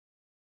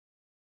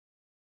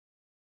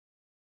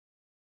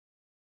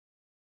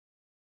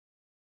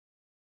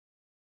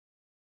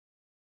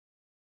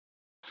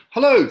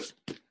Hello,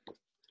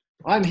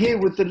 I'm here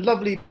with the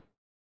lovely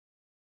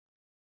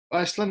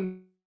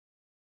Iceland,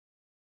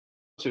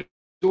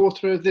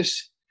 author of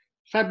this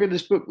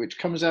fabulous book, which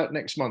comes out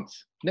next month.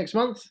 Next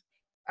month?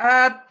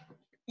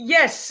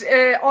 Yes,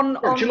 on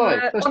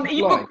July, on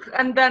ebook,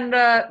 and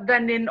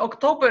then in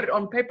October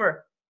on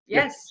paper.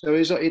 Yes.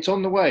 Yeah, so it's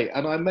on the way,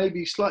 and I may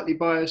be slightly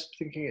biased,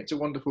 thinking it's a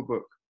wonderful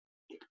book.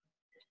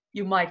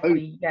 You might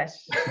be,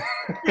 yes.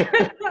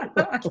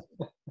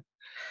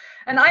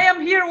 And I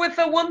am here with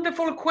the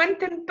wonderful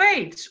Quentin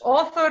Bates,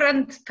 author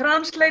and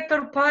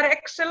translator par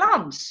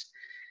excellence.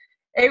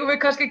 Eigum við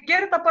kannski að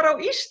gera þetta bara á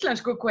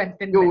íslensku,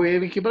 Quentin? Jú,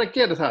 ef ekki bara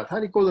gera það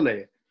er í góðu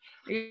lagi.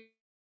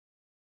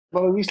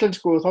 Bara á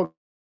íslensku og þá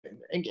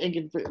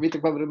enginn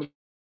vita hvað við erum.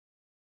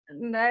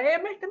 Nei,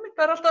 mitt,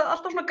 það er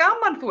alltaf svona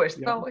gaman, þú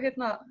veist. Já. Þá,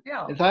 já.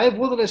 En það er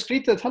voðalega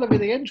skrítið að tala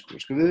við þig ensku,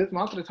 sko. Við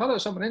höfum aldrei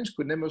talað saman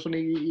ensku nema svona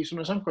í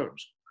svona samkvæmum.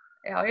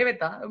 Já, ég veit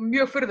það,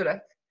 mjög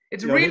furðulegt.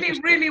 It's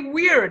really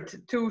weird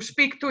to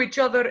speak to each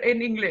other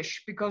in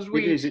English because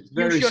we usually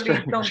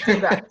don't do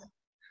that.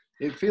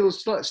 It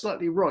feels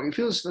slightly wrong. It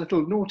feels a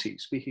little naughty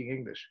speaking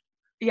English.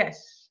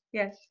 Yes,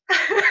 yes.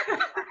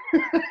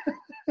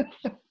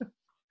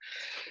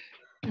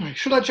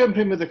 Should I jump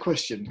in with a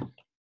question?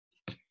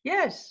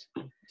 Yes.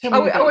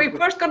 Are we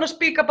first going to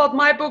speak about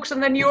my books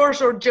and then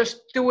yours, or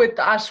just do it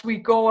as we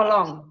go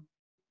along?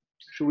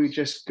 Should we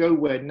just go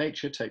where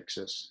nature takes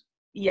us?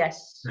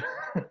 Yes.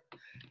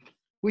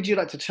 Would you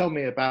like to tell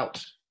me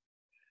about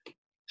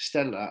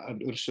Stella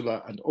and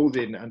Ursula and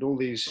Odin and all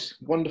these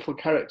wonderful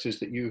characters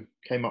that you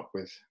came up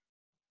with?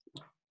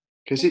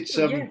 Because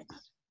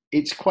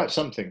it's quite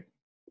something.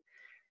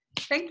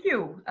 Thank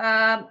you.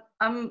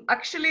 I'm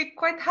actually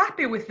quite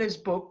happy with this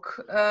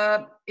book.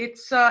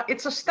 It's a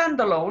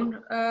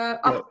standalone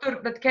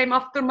that came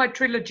after my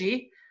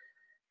trilogy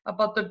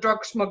about the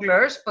drug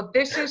smugglers, but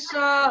this is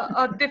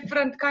a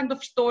different kind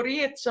of story.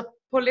 It's a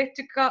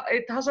political.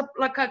 It has a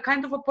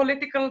kind of a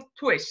political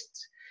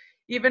twist,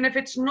 even if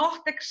it's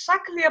not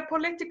exactly a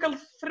political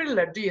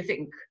thriller. Do you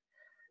think?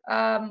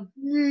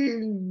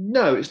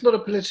 No, it's not a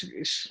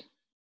political.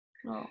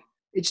 No.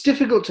 It's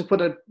difficult to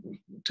put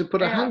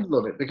a handle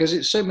on it because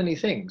it's so many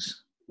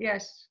things.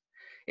 Yes,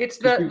 it's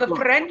the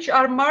French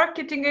are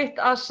marketing it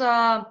as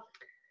a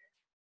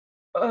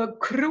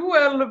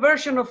cruel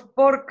version of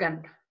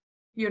Borgen.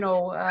 You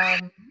know,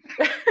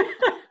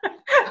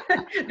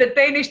 the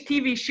Danish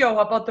TV show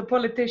about the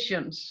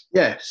politicians.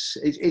 Yes,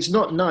 it's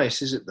not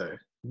nice, is it though?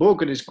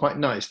 Borgen is quite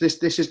nice.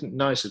 This isn't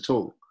nice at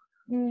all.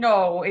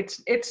 No, it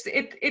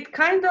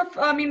kind of.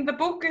 I mean, the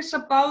book is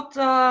about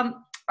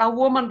a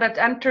woman that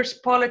enters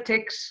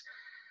politics.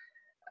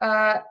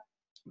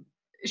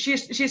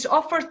 She's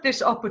offered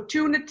this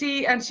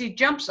opportunity and she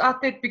jumps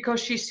at it because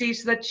she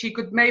sees that she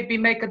could maybe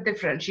make a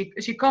difference.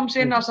 She comes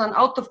in as an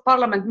out of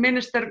parliament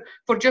minister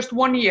for just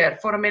 1 year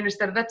for a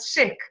minister that's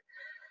sick.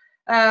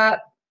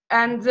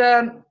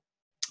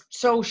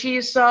 So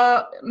she's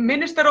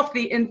Minister of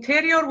the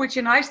Interior, which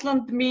in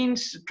Iceland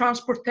means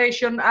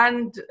transportation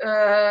and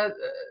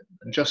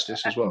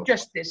justice as well.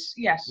 Justice,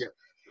 yes. Yeah.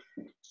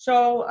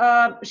 So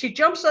she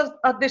jumps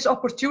at this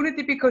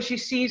opportunity because she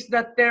sees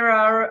that there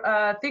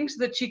are things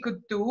that she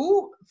could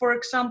do. For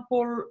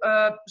example,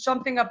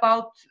 something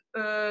about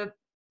the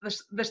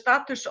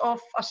status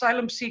of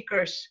asylum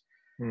seekers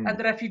and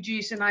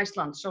refugees in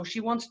Iceland. So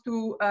she wants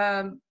to,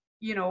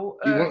 she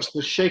wants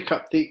to shake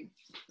up the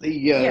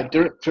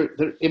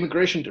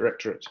immigration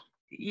directorate.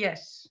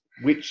 Yes.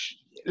 Which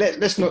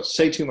let's not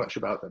say too much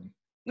about them.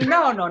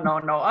 No.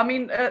 I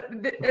mean,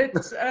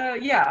 it's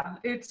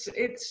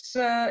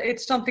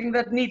something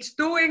that needs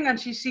doing, and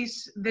she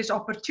sees this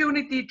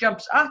opportunity,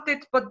 jumps at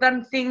it. But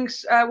then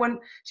things, when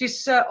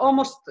she's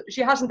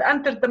she hasn't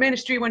entered the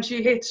ministry when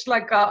she hits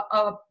like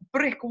a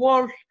brick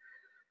wall,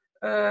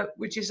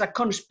 which is a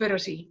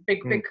conspiracy,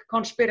 big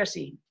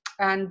conspiracy.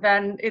 And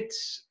then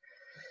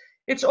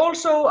it's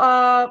also,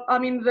 I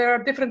mean, there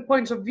are different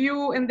points of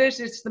view in this.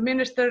 It's the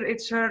minister,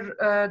 it's her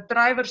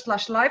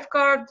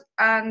driver/lifeguard,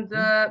 and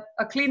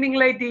a cleaning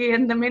lady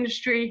in the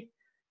ministry,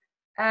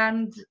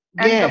 and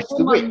yes, the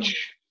woman. The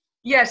witch.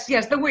 Yes,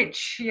 the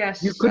witch.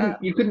 Yes.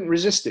 You couldn't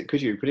resist it,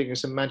 could you? Putting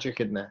some magic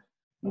in there.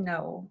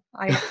 No,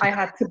 I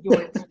had to do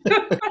it.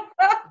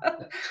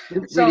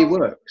 It really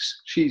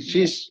works.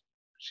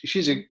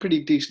 She's a pretty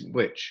decent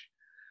witch.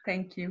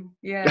 Thank you.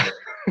 Yeah,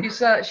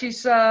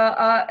 she's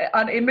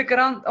an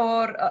immigrant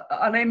or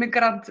an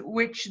immigrant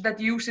witch that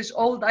uses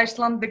old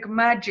Icelandic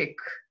magic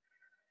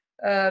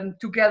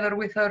together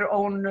with her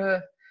own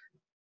a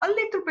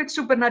little bit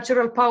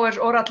supernatural powers,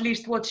 or at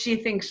least what she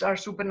thinks are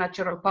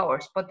supernatural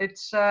powers. But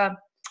it's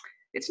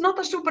not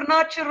a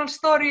supernatural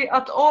story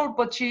at all.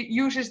 But she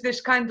uses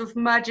this kind of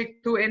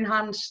magic to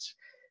enhance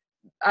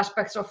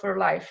aspects of her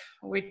life,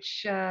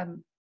 which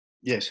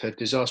yes, her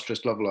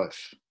disastrous love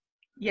life.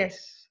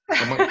 Yes.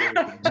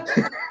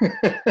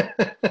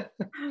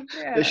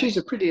 Yeah. She's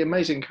a pretty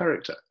amazing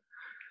character.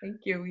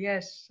 Thank you.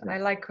 Yes, I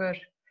like her.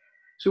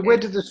 So where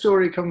did the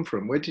story come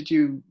from? Where did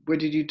you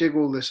dig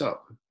all this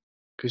up?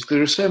 Because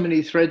there are so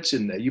many threads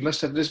in there.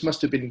 This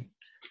must have been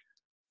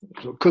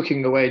sort of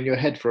cooking away in your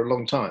head for a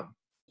long time.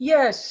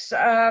 Yes,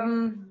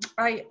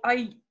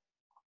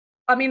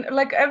 I mean,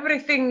 like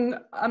everything,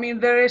 I mean,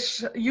 there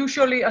is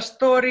usually a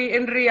story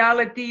in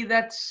reality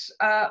that's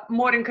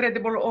more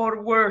incredible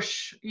or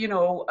worse, you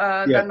know,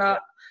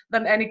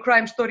 than any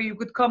crime story you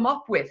could come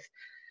up with.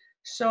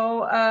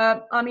 So,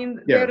 I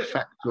mean,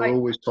 Facts are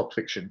always top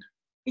fiction.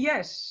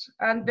 Yes,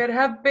 and there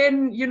have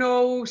been, you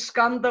know,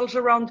 scandals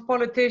around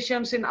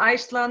politicians in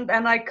Iceland,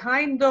 and I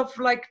kind of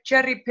like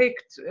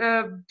cherry-picked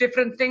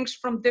different things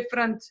from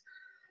different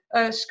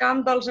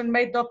scandals and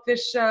made up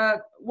this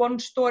one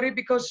story,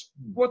 because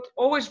what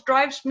always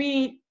drives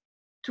me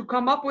to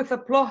come up with a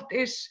plot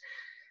is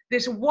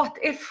this what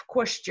if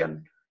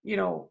question. You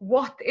know,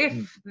 what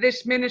if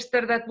this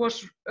minister that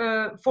was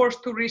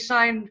forced to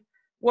resign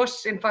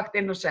was in fact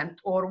innocent,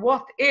 or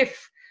what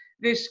if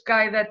this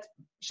guy that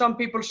some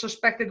people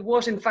suspected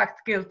was in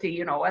fact guilty,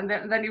 you know, and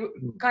then you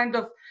kind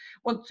of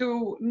want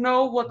to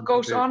know what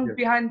goes on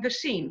behind the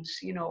scenes,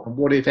 you know. And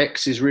what if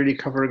X is really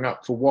covering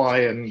up for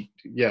Y, and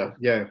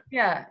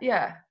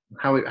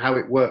how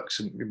it works,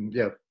 and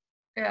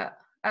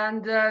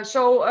and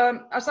so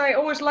as I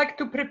always like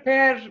to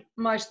prepare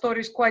my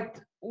stories quite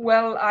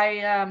well,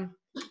 I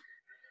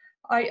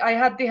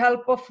had the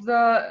help of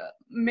the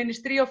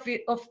Ministry of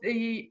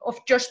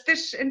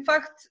Justice, in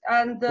fact,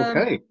 and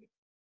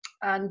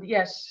and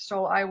yes,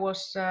 so I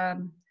was. That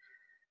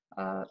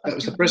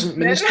was the present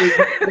minister.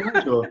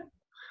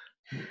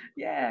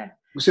 Yeah.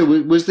 So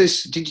was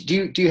this?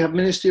 Do you have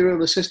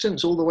ministerial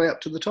assistants all the way up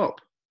to the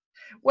top?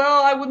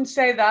 Well, I wouldn't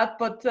say that,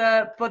 but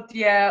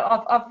yeah,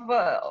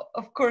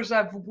 of course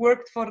I've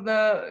worked for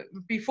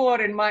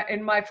before in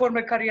my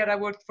former career. I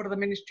worked for the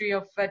Ministry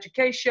of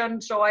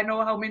Education, so I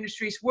know how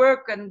ministries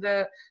work and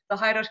the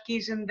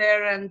hierarchies in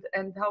there,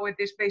 and how it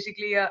is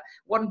basically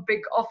one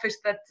big office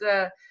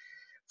that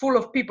full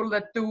of people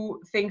that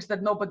do things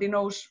that nobody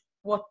knows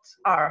what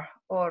are,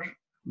 or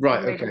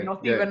maybe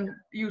not even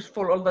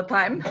useful all the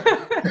time.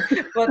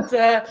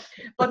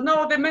 but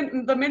no,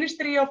 the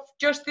Ministry of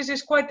Justice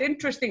is quite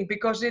interesting,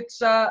 because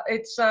it's a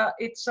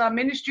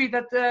ministry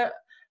that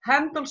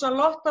handles a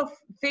lot of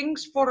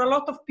things for a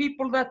lot of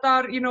people that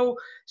are, you know,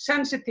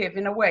 sensitive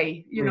in a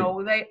way. You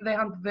know, they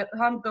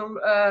handle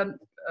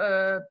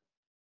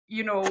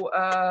you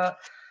know,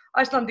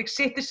 Icelandic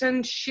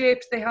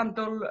citizenships. They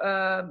handle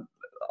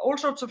all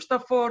sorts of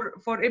stuff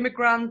for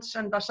immigrants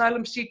and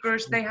asylum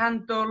seekers. They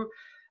handle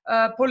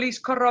police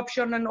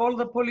corruption and all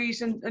the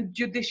police and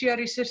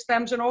judiciary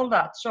systems and all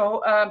that.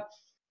 So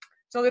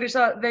so there is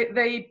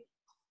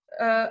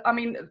I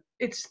mean,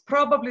 it's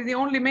probably the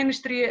only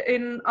ministry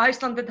in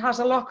Iceland that has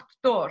a locked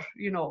door,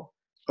 you know.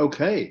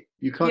 Okay,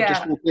 you can't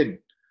just walk in.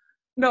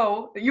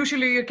 No,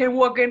 usually you can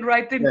walk in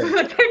right into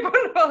the table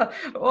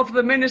of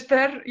the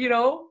minister, you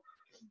know.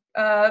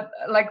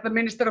 Like the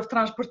Minister of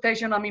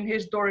Transportation, I mean,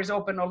 his door is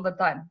open all the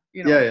time.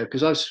 You know?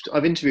 Because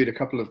I've interviewed a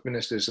couple of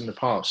ministers in the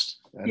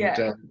past, and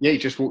you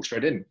just walk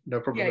straight in,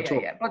 no problem at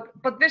all.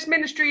 But this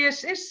ministry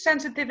is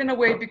sensitive in a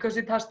way, because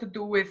it has to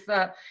do with,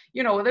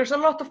 you know, there's a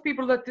lot of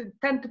people that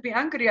tend to be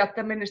angry at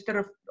the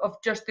Minister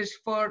of Justice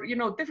for, you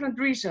know, different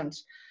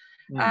reasons,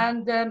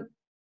 and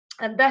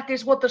that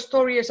is what the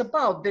story is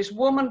about. This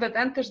woman that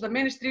enters the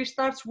ministry,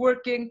 starts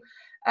working,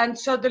 and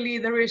suddenly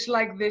there is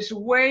like this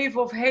wave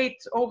of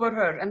hate over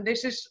her. And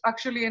this is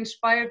actually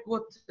inspired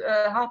what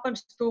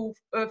happens to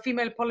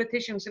female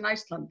politicians in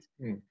Iceland.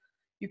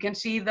 You can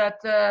see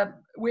that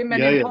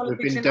women in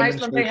politics in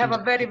Iceland, they have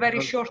a very, very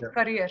short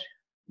career.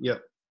 Yeah.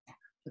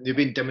 There have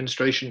been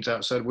demonstrations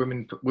outside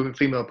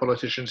female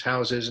politicians'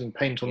 houses, and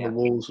paint on the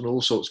walls and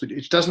all sorts. But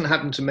it doesn't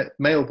happen to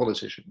male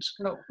politicians.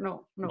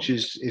 No. Which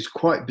is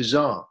quite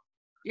bizarre.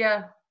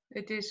 Yeah.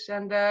 It is,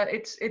 and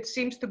it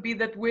seems to be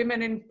that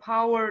women in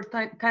power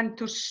tend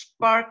to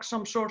spark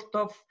some sort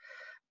of,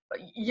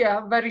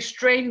 very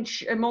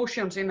strange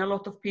emotions in a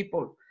lot of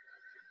people.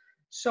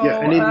 So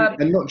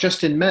and not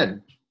just in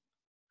men.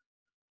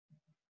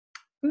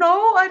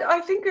 No,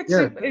 I think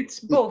it's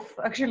both,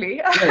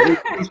 actually. It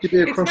seems to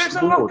be across there's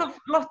the board. a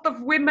lot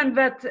of women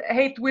that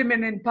hate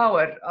women in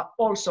power.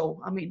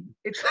 Also, I mean,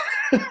 it's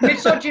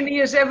misogyny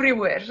is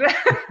everywhere.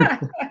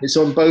 It's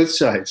on both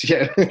sides.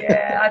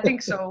 Yeah, I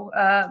think so.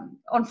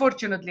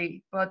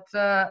 Unfortunately, but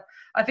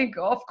I think,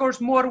 of course,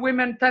 more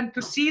women tend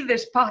to see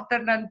this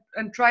pattern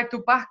and try to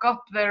back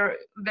up their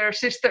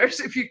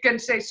sisters, if you can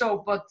say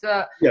so. But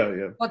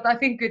But I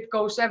think it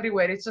goes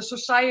everywhere. It's a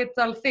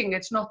societal thing.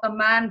 It's not a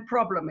man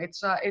problem.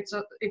 It's a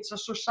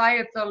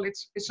societal.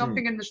 It's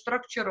something in the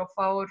structure of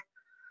our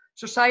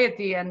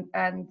society. And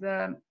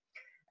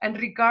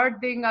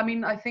regarding, I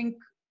mean,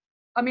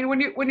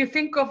 when you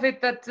think of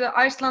it, that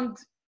Iceland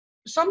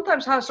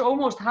sometimes has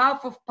almost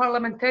half of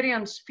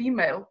parliamentarians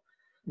female.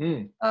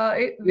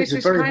 This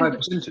is kind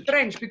of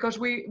strange, because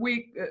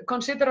we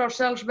consider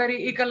ourselves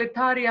very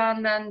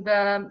egalitarian and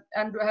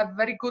have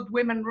very good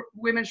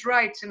women's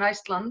rights in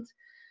Iceland.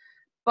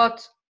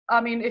 But I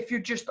mean, if you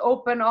just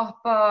open up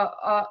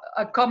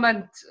a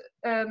comment,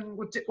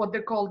 what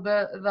they call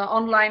the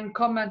online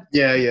comment,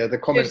 the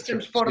comment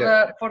systems for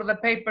the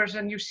papers,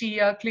 and you see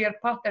a clear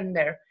pattern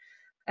there.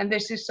 and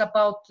this is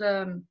about,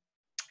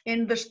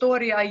 in the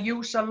story I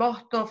use a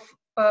lot of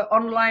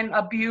online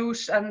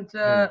abuse and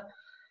that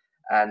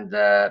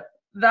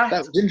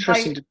was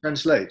interesting to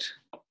translate.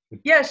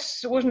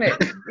 Yes, wasn't it?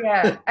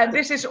 Yeah. And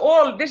this is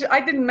all this.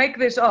 I didn't make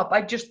this up.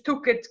 I just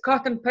took it,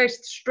 cut and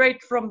paste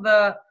straight from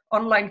the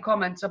online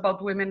comments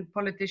about women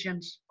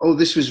politicians. Oh,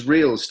 this was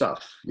real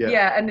stuff. Yeah.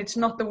 Yeah, and it's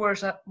not the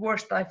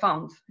worst I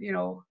found. You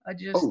know, I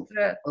just.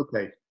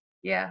 Okay.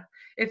 Yeah,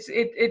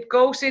 it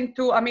goes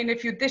into. I mean,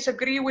 if you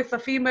disagree with a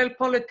female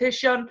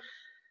politician.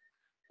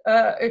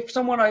 If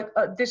someone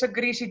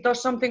disagrees, he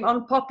does something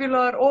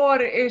unpopular,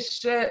 or is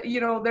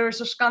there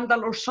is a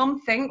scandal or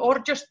something, or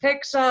just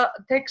makes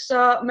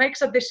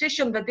a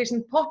decision that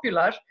isn't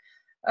popular,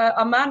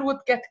 a man would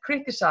get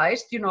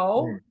criticized,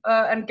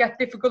 and get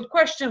difficult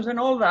questions and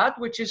all that,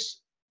 which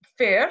is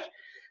fair.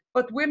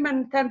 But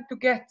women tend to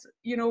get,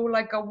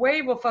 like a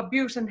wave of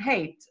abuse and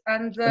hate,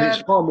 and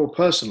it's far more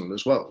personal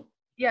as well.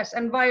 Yes,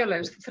 and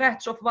violence,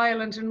 threats of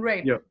violence and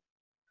rape. Yeah.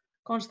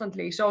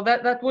 Constantly. So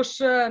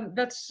that's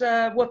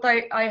what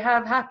I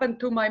have happened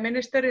to my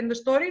minister in the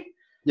story.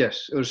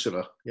 Yes,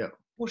 Ursula. Yeah.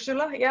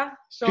 Ursula, yeah.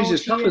 So she's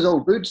as tough as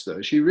old boots,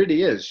 though. She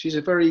really is. She's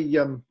a very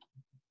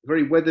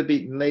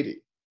weather-beaten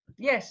lady.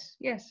 Yes.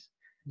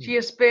 She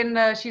has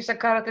been. She's a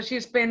character.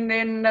 She's been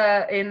in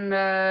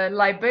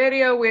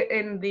Liberia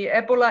in the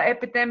Ebola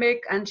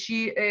epidemic, and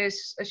she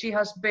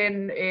has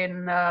been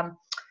in.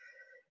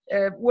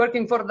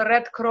 Working for the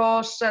Red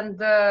Cross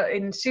and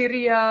in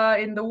Syria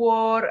in the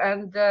war,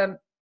 and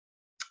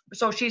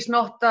so she's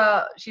not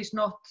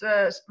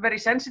very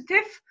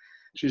sensitive.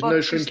 She's no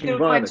shrinking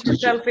violet. She still finds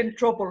herself in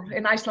trouble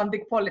in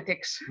Icelandic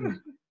politics.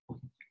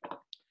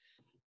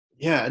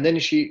 Yeah, and then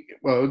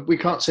we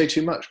can't say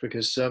too much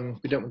because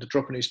we don't want to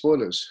drop any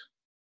spoilers.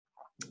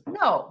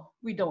 No,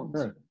 we don't.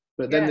 No.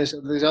 But then there's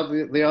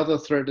the other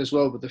thread as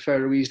well with the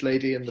Faroese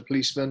lady and the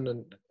policeman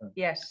and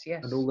yes,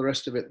 and all the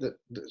rest of it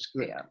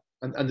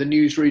and the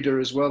newsreader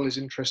as well is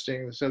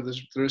interesting. So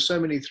there are so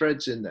many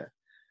threads in there,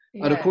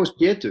 and of course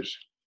Pétur.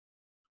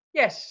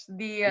 Yes,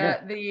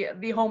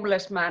 the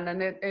homeless man,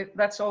 and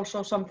that's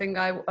also something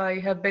I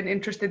have been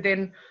interested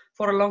in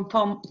for a long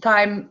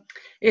time.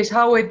 Is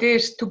how it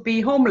is to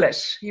be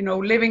homeless,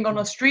 living on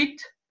a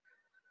street.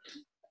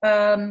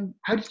 How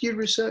did you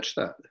research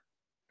that?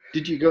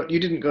 You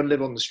didn't go and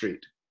live on the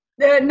street?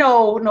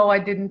 No, I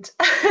didn't.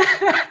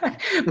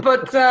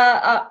 But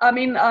I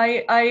mean,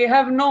 I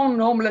have known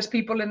homeless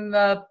people in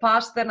the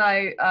past, and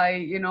I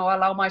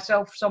allow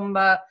myself some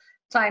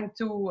time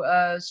to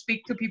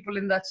speak to people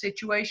in that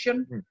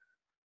situation.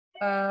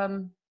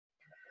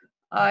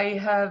 I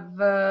have,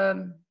 I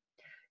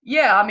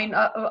mean,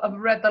 I've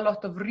read a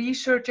lot of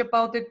research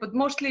about it, but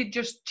mostly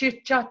just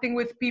chit-chatting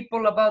with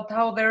people about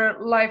how their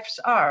lives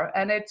are,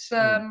 and it's.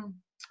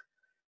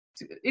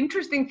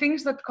 Interesting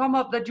things that come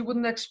up that you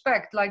wouldn't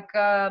expect, like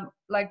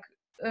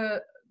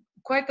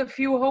quite a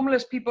few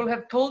homeless people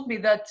have told me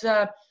that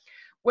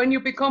when you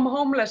become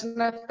homeless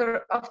and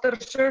after a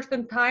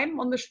certain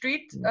time on the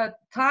street,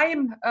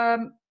 time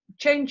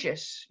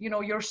changes.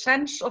 Your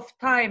sense of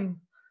time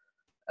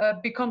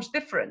becomes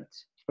different.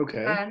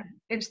 Okay. And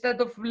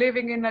instead of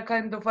living in a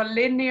kind of a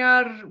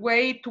linear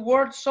way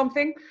towards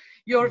something,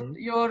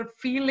 your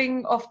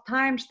feeling of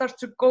time starts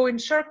to go in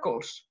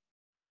circles.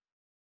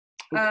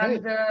 Okay.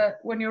 And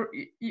when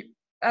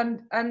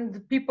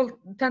and people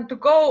tend to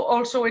go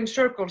also in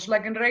circles,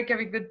 like in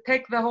Reykjavik, they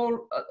take the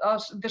whole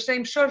the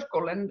same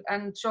circle,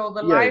 and so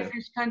the life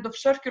is kind of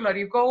circular.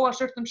 You go a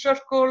certain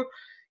circle,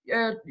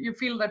 you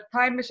feel that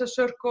time is a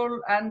circle,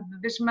 and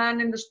this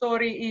man in the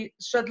story, he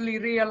suddenly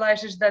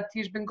realizes that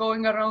he's been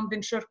going around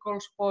in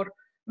circles for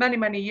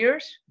many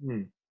years,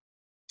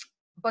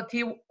 but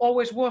he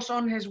always was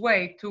on his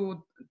way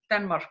to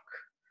Denmark.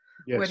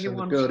 Yes, where he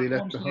the girl he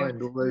left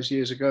behind all those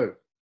years ago.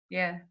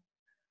 Yeah.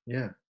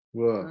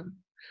 Well,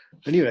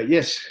 anyway,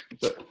 yes,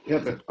 but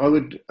I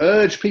would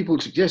urge people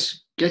to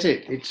just get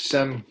it.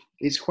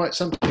 It's quite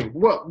something.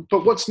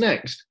 But what's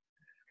next?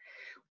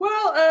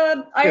 Well,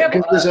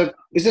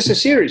 is this a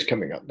series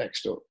coming up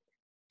next, or?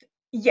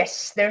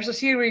 Yes, there's a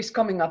series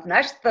coming up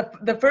next.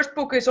 The first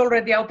book is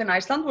already out in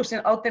Iceland. Was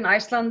out in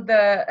Iceland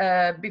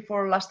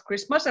before last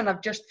Christmas, and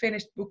I've just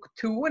finished book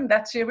 2 in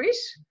that series.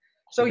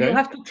 So you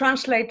have to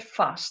translate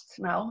fast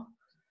now.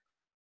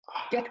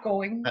 Get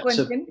going,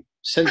 Quentin.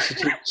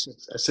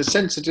 It's a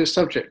sensitive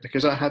subject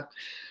because I had.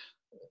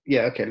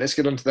 Yeah, okay, let's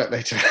get on to that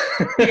later.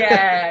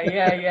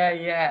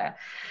 Yeah.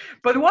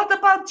 But what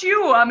about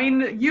you? I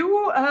mean,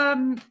 you,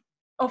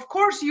 of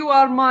course, you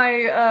are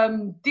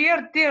my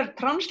dear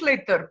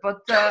translator,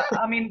 but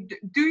I mean,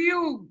 do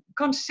you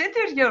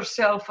consider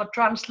yourself a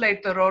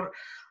translator? Or,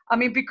 I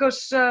mean,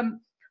 because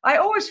I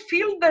always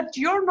feel that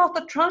you're not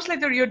a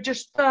translator, you're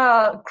just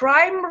a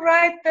crime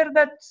writer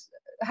that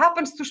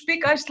happens to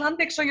speak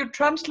Icelandic, so you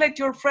translate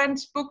your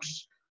friends'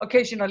 books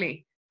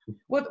occasionally.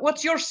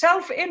 What's your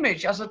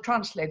self-image as a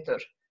translator?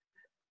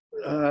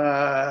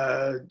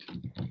 I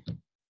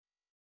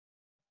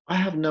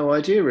have no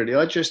idea, really.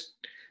 I just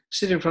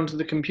sit in front of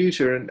the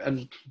computer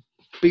and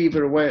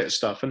beaver away at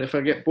stuff. And if I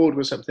get bored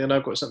with something and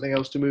I've got something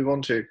else to move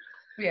on to,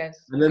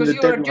 Yes, And then because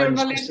the you're a deadlines.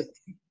 journalist.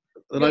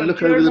 And I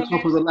look over the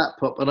top of the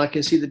laptop and I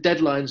can see the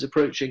deadlines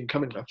approaching,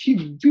 coming up.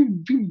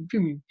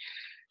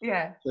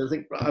 Yeah. So I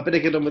think, right, I better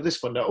get on with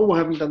this one now. Oh, I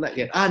haven't done that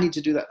yet. I need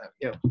to do that now.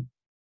 Yeah.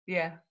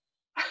 Yeah.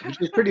 Which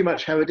is pretty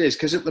much how it is.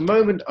 Because at the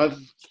moment,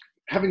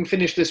 having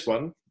finished this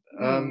one,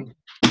 I'm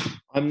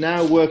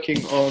now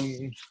working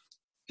on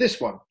this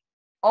one.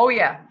 Oh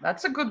yeah,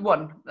 that's a good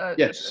one.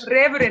 Yes.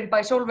 Reverend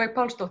by Solveig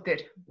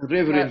Pálsdóttir.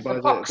 Reverend by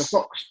the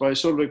Fox by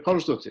Solveig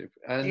Pálsdóttir.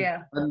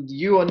 And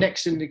you are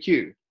next in the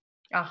queue.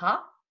 Uh-huh.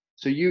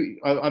 So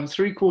I'm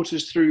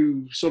 3/4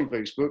 through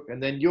Solveig's book,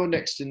 and then you're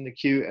next in the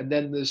queue, and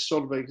then there's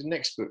Solveig's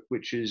next book,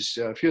 which is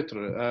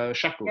Fjötra,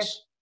 Shackles.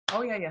 Yes.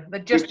 Oh yeah.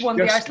 That just won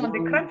the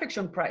Icelandic Crime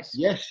Fiction Prize.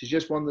 Yes, she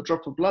just won the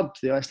Drop of Blood,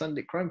 the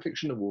Icelandic Crime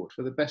Fiction Award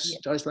for the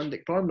best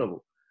Icelandic crime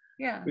novel.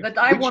 Yeah, that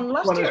I won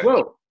last year as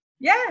well.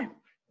 Yeah.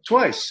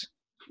 Twice.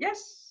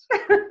 Yes.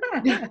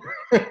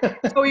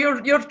 So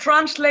you're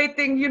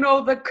translating,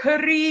 the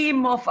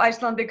cream of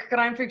Icelandic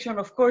crime fiction.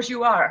 Of course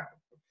you are.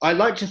 I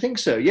like to think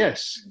so.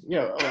 Yes.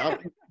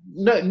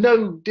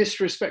 No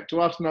disrespect to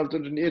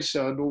Arnaldur and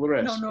Yrsa and all the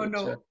rest.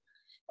 No.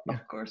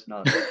 Of course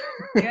not.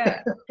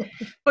 Yeah.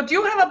 But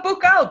you have a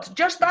book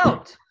just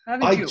out,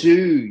 haven't you? I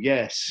do,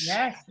 yes.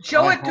 Yes.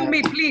 Show it to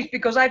me, please,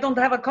 because I don't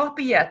have a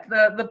copy yet.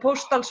 The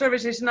postal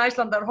services in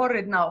Iceland are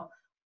horrid now.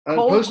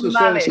 Postal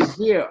services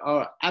here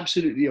are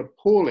absolutely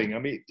appalling. I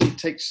mean, it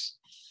takes...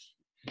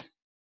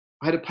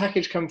 I had a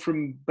package come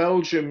from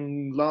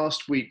Belgium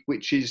last week,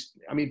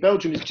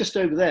 Belgium is just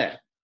over there.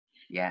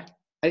 Yeah.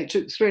 And it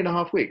took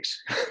 3.5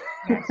 weeks.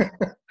 Yes.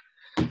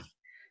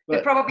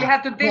 They probably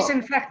had to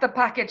disinfect the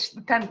package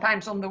 10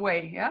 times on the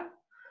way, yeah?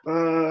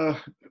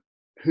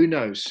 Who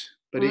knows?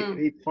 But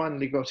it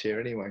finally got here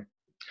anyway.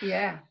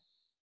 Yeah.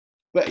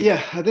 But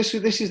yeah, this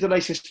is the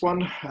latest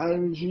one.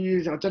 And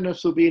I don't know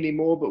if there'll be any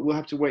more, but we'll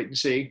have to wait and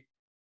see.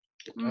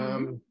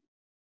 And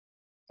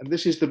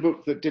this is the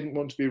book that didn't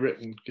want to be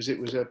written because it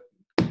was a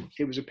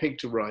pig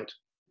to write.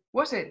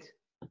 Was it?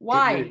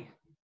 Why?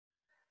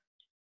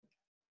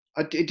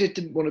 It just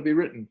didn't want to be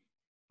written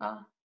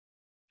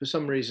for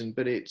some reason,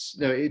 but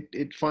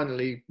it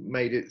finally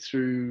made it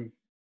through.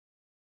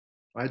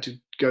 I had to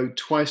go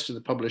twice to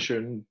the publisher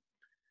and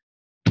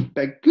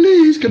beg,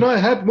 please, can I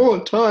have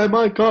more time?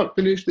 I can't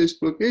finish this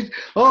book.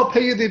 I'll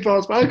pay you the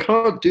advance, but I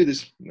can't do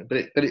this.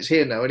 But it's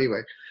here now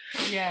anyway.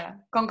 Yeah,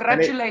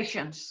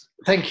 congratulations.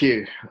 Thank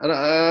you.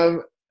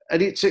 And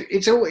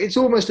it's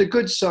almost a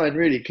good sign,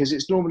 really, because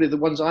it's normally the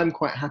ones I'm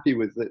quite happy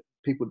with that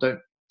people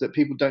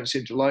don't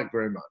seem to like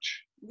very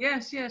much.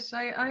 Yes,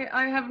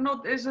 I have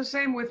not. It's the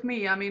same with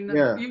me. I mean,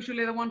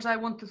 usually the ones I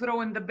want to throw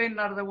in the bin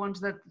are the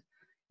ones that,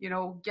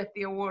 get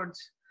the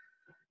awards.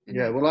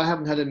 Yeah, well, I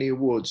haven't had any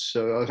awards,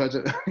 so I've had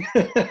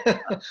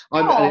to.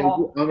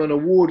 I'm an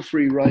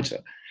award-free writer.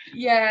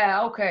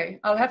 Yeah, okay.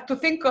 I'll have to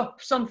think of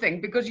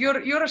something because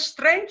you're a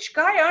strange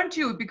guy, aren't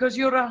you? Because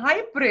you're a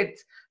hybrid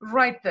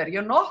writer.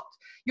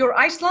 You're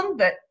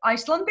Icelandic,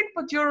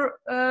 but you're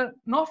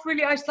not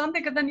really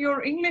Icelandic, and then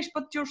you're English,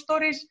 but your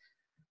stories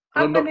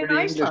happen in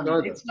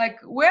Iceland. It's like,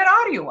 where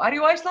are you? Are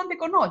you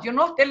Icelandic or not? You're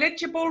not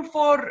eligible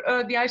for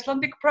the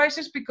Icelandic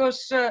prizes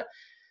because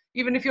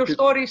even if your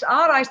stories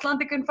are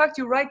Icelandic, in fact,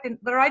 you write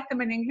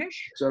them in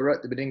English. So I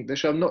write them in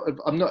English. I'm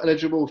not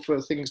eligible for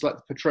things like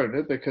the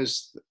Patrona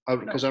because I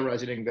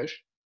write in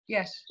English.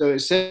 Yes. So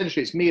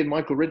essentially, it's me and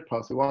Michael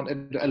Ridpath who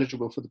aren't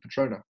eligible for the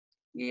Patrona.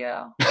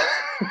 Yeah.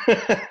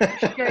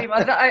 Shame.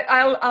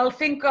 I'll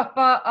think of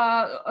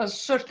a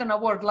certain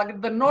award,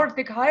 like the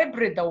Nordic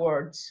Hybrid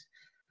Awards.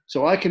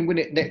 So I can win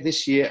it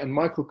this year, and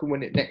Michael can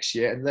win it next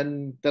year, and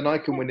then I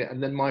can win it,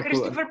 and then Michael.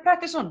 Christopher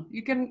Pettersson,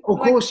 you can. Of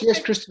course, yes,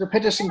 Christopher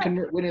Pettersson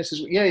can win it as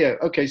well. Yeah.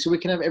 Okay, so we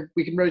can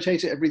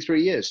rotate it every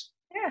 3 years.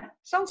 Yeah,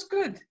 sounds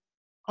good.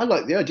 I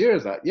like the idea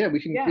of that. Yeah, we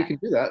can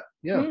do that.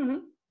 Yeah. Mm-hmm.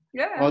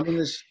 Yeah. Oh,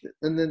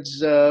 and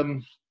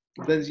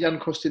there's Jan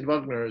Kostin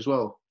Wagner as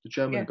well, the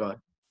German guy.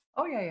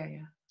 Oh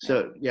yeah.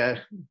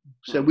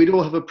 So we'd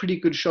all have a pretty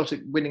good shot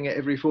at winning it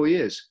every 4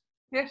 years.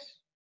 Yes.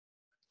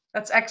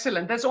 That's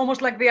excellent. That's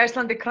almost like the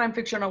Icelandic Crime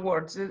Fiction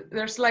Awards.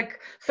 There's like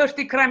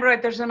 30 crime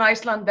writers in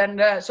Iceland,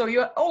 and so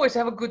you always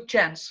have a good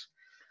chance.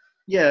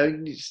 Yeah,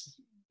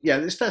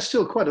 that's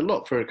still quite a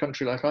lot for a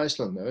country like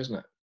Iceland, though, isn't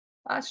it?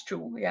 That's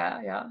true.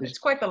 Yeah. It's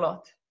quite a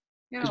lot.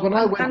 Because when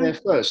I went there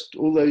first,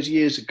 all those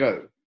years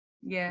ago,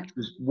 which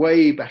was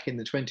way back in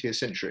the 20th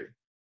century.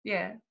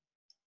 Yeah.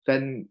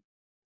 Then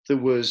there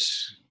was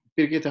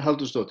Birgitta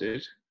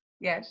Halldórsdóttir.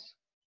 Yes.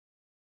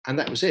 And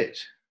that was it.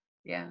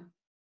 Yeah.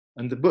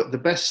 And the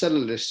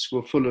bestseller lists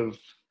were full of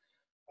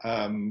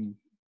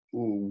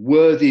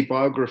worthy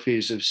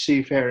biographies of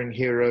seafaring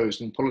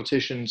heroes and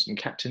politicians and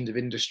captains of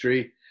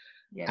industry,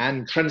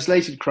 and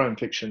translated crime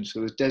fiction. So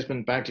there's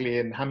Desmond Bagley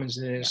and Hammonds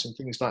and Innes and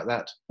things like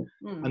that.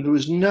 And there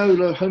was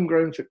no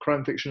homegrown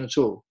crime fiction at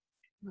all.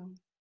 No.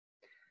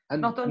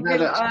 And not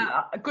until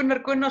Gunnar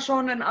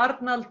Gunnarsson and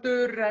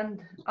Arnaldur and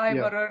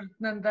Ivar Örn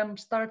and them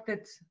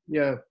started.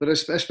 Yeah, but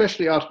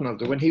especially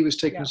Arnaldur, when he was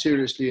taken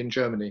seriously in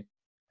Germany.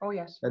 Oh,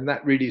 yes. And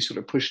that really sort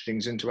of pushed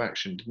things into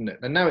action, didn't it?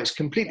 And now it's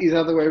completely the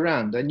other way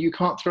around. And you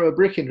can't throw a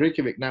brick in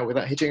Reykjavik now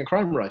without hitting a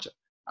crime writer.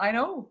 I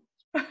know.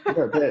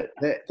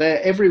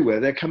 They're everywhere.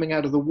 They're coming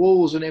out of the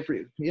walls and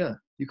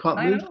you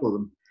can't move for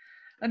them.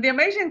 And the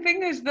amazing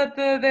thing is that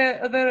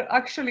there are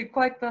actually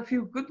quite a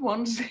few good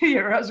ones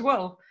here as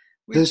well.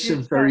 There's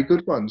some very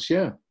good ones,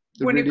 yeah.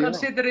 When you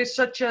consider it's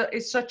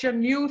such a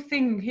new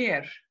thing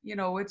here, you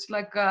know, it's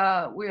like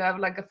we have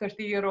like a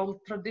 30-year-old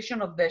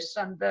tradition of this,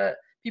 and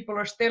people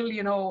are still,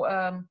 you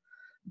know,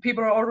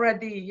 people are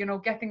already, you know,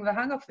 getting the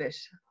hang of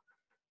this.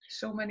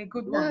 So many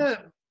good ones.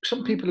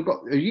 Some people have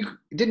got. It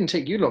didn't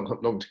take you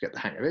long to get the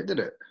hang of it, did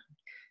it?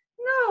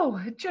 No,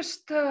 it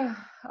just.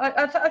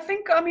 I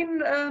think. I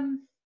mean.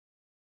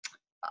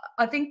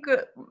 I think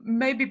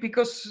maybe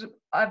because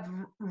I've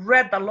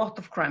read a lot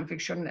of crime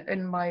fiction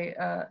in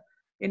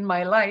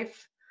my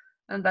life,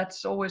 and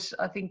that's always,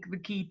 I think, the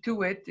key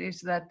to it is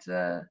that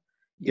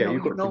you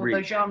know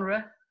the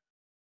genre.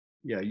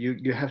 Yeah,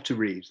 you have to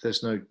read.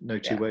 There's no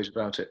two ways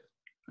about it.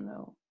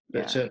 No.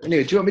 But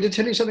anyway, do you want me to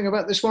tell you something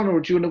about this one, or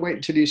do you want to wait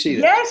until you see it?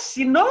 Yes,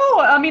 you know,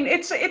 I mean,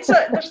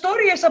 the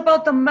story is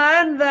about a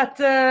man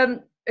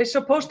that is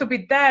supposed to be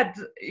dead,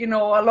 you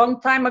know, a long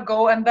time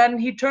ago, and then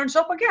he turns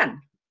up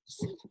again.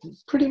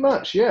 Pretty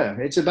much, yeah.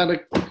 It's about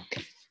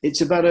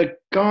a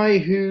guy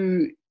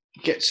who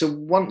gets a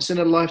once in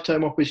a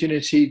lifetime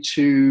opportunity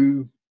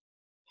to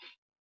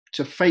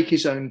fake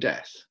his own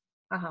death,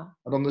 and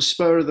on the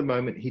spur of the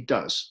moment, he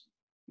does.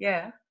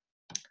 Yeah.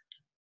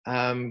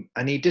 And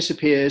he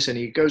disappears, and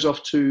he goes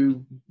off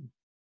to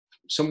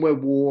somewhere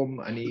warm,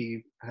 and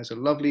he has a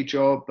lovely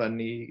job, and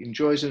he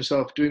enjoys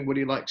himself doing what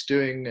he likes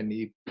doing, and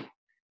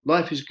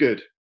life is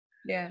good.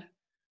 Yeah.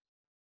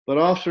 But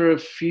after a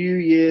few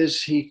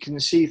years, he can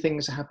see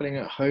things happening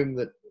at home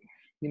that,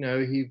 you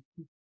know, he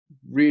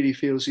really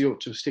feels he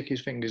ought to stick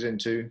his fingers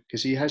into,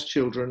 because he has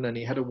children and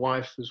he had a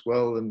wife as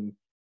well, and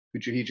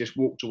he just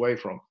walked away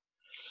from.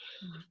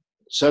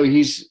 So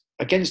he's,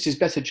 against his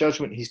better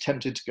judgment, he's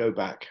tempted to go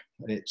back,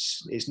 and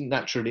it's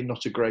naturally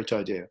not a great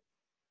idea.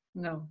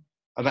 No.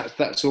 And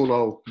that's all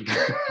I'll.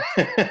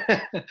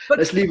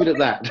 Let's leave it at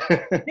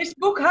that. This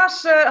book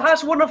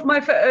has one of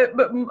my,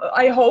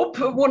 I hope,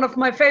 one of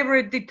my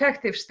favorite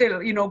detectives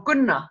still. You know,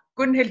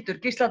 Gunnhildur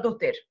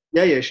Gísladóttir.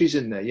 Yeah, she's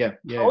in there. Yeah.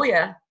 Oh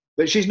yeah.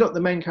 But she's not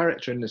the main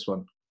character in this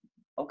one.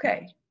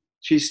 Okay.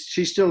 She's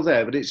still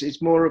there, but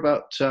it's more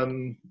about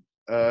her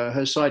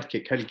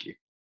sidekick Helgi.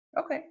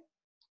 Okay.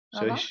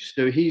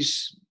 So he's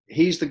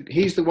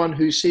the one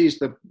who sees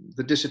the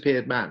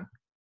disappeared man.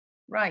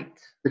 Right.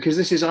 Because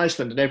this is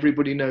Iceland and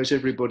everybody knows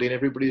everybody and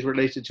everybody's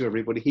related to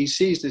everybody. He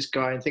sees this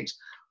guy and thinks,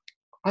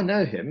 I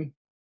know him.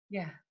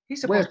 Yeah.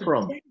 He's supposed Where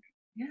from?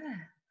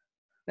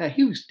 Yeah,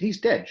 he's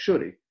dead,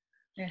 surely.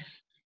 Yeah.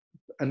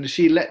 And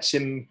she allows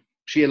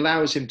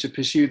him to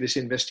pursue this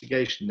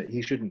investigation that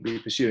he shouldn't be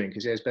pursuing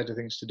because he has better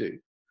things to do.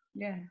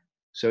 Yeah.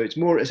 So it's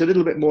a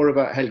little bit more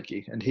about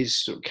Helgi and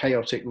his sort of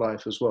chaotic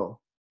life as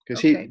well.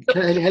 Because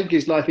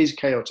Helgi's life is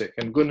chaotic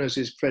and Gunnar's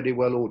is fairly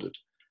well ordered.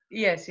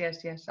 Yes.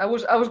 I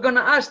was going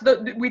to ask,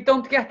 we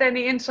don't get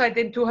any insight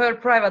into her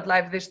private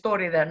life, this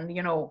story then,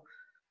 you know?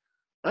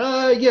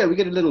 Yeah, we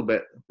get a little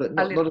bit, but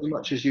not as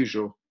much as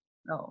usual.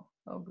 No.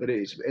 Oh, but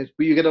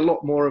you get a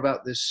lot more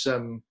about this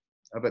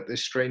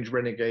strange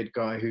renegade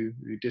guy who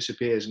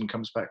disappears and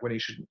comes back when he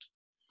shouldn't.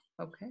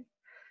 Okay.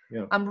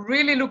 Yeah. I'm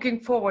really looking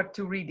forward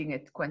to reading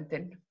it,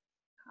 Quentin.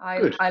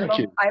 Good, thank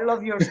you. I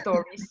love your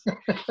stories.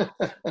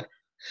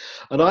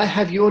 And I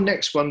have your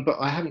next one, but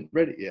I haven't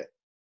read it yet.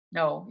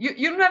 No,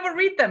 you never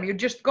read them. You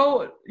just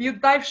you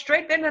dive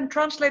straight in and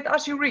translate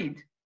as you read.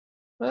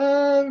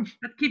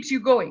 That keeps you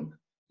going.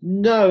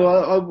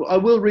 No, I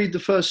will read the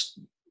first.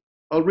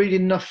 I'll read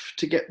enough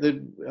to get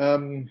the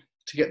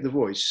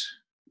voice.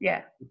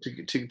 Yeah.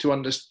 To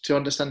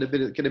understand a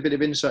bit, get a bit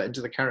of insight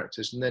into the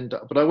characters, and then.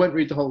 But I won't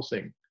read the whole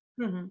thing.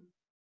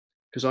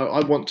 Because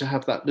I want to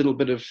have that little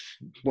bit of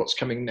what's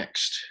coming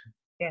next.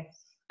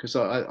 Yes. Because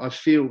I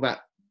feel that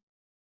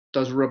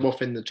does rub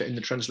off in the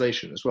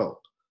translation as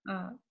well.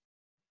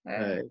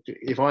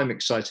 If I'm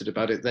excited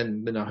about it,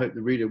 then I hope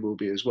the reader will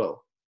be as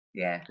well.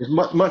 Yeah. As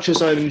much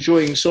as I'm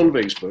enjoying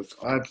Solveig's book,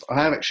 I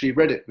have actually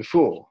read it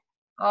before.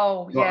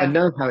 Oh, yeah. I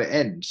know how it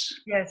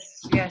ends.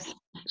 Yes.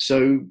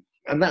 So,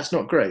 and that's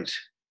not great.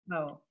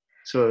 No.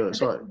 So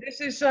this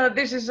is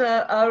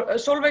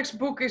Solveig's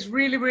book is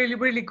really, really,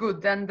 really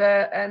good, and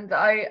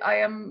I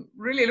am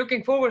really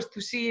looking forward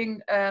to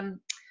seeing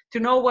to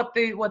know what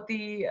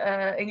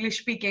the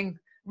English-speaking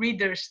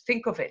readers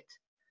think of it.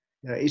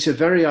 Yeah, it's a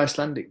very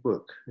Icelandic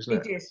book, isn't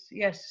it? It is,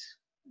 yes.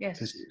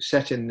 It's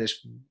set in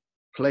this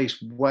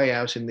place way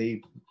out in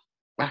the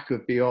back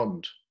of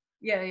beyond.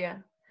 Yeah.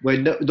 Where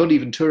not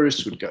even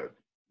tourists would go.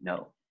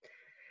 No,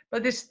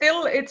 but it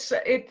still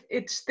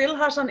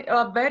has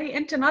a very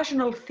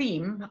international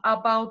theme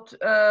about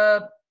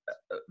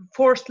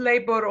forced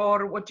labor,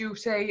 or what you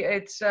say,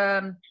 it's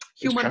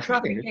human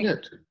trafficking, isn't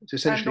it? It's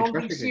essentially and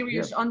all these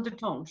serious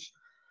undertones.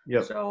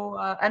 Yeah. So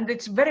and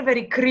it's very,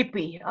 very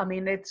creepy. I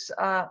mean,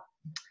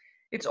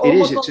 It's It is.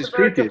 almost It's on as the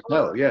verge creepy of as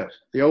hell. Yeah,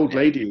 the old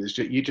lady is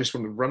just, you just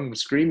want to run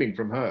screaming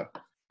from her.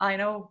 I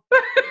know.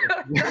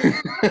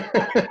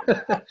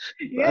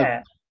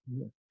 Yeah.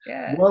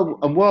 Yeah.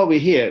 While we're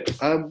here,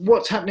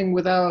 what's happening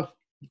with our,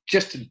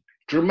 just to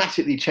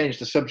dramatically change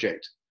the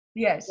subject,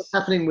 Yes. what's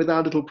happening with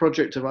our little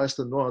project of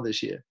Iceland Noir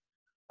this year?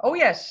 Oh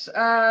yes,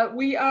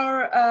 we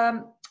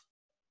are.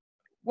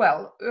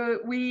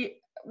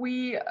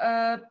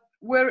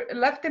 Were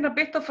left in a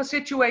bit of a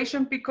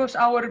situation because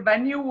our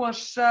venue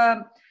was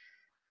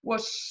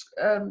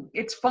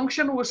its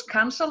function was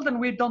cancelled, and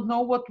we don't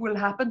know what will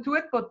happen to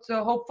it. But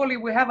hopefully,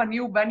 we have a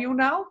new venue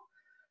now,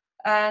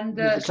 and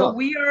so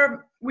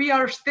we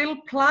are still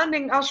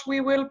planning as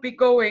we will be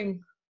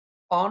going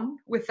on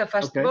with the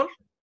festival. Okay.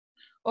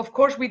 Of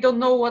course, we don't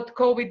know what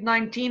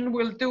COVID-19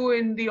 will do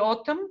in the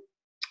autumn,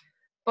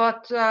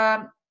 but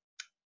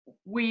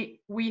we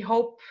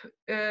hope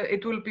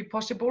it will be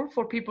possible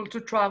for people to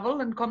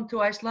travel and come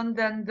to Iceland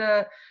and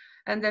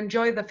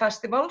enjoy the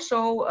festival.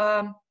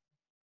 So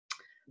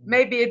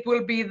maybe it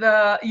will be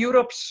the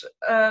Europe's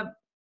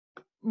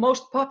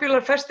most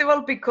popular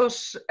festival,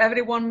 because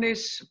everyone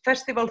is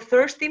festival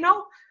thirsty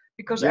now,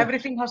 because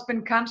everything has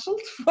been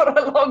cancelled for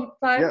a long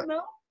time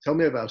now. Tell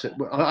me about it.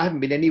 Well, I haven't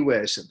been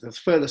anywhere since. The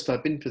furthest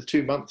I've been for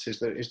 2 months is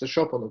the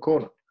shop on the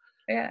corner.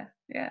 Yeah.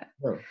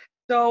 Oh.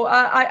 So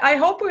I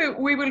hope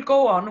we will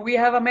go on. We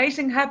have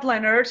amazing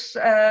headliners,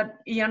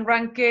 Ian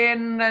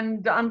Rankin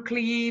and Ann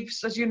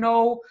Cleves, as you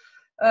know.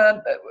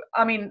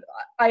 I mean,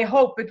 I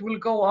hope it will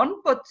go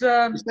on. But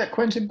is that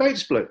Quentin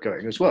Bates bloke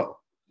going as well?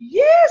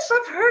 Yes,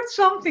 I've heard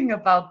something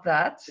about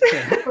that.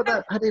 How about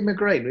that Paddy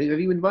McGrain? Have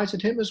you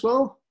invited him as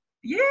well?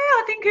 Yeah,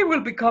 I think he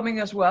will be coming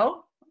as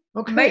well.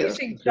 Okay,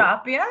 amazing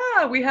chap.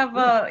 Yeah, we have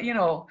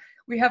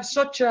we have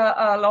such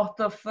a lot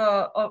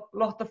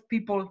of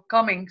people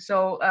coming.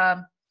 So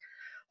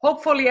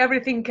hopefully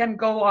everything can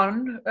go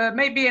on.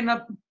 Maybe in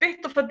a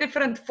bit of a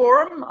different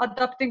form,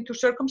 adapting to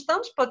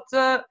circumstance. But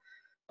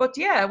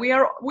yeah, we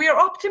are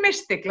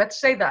optimistic. Let's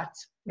say that.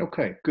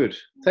 Okay, good.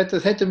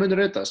 Þetta mun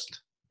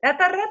reddast.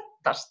 Þetta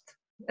reddast.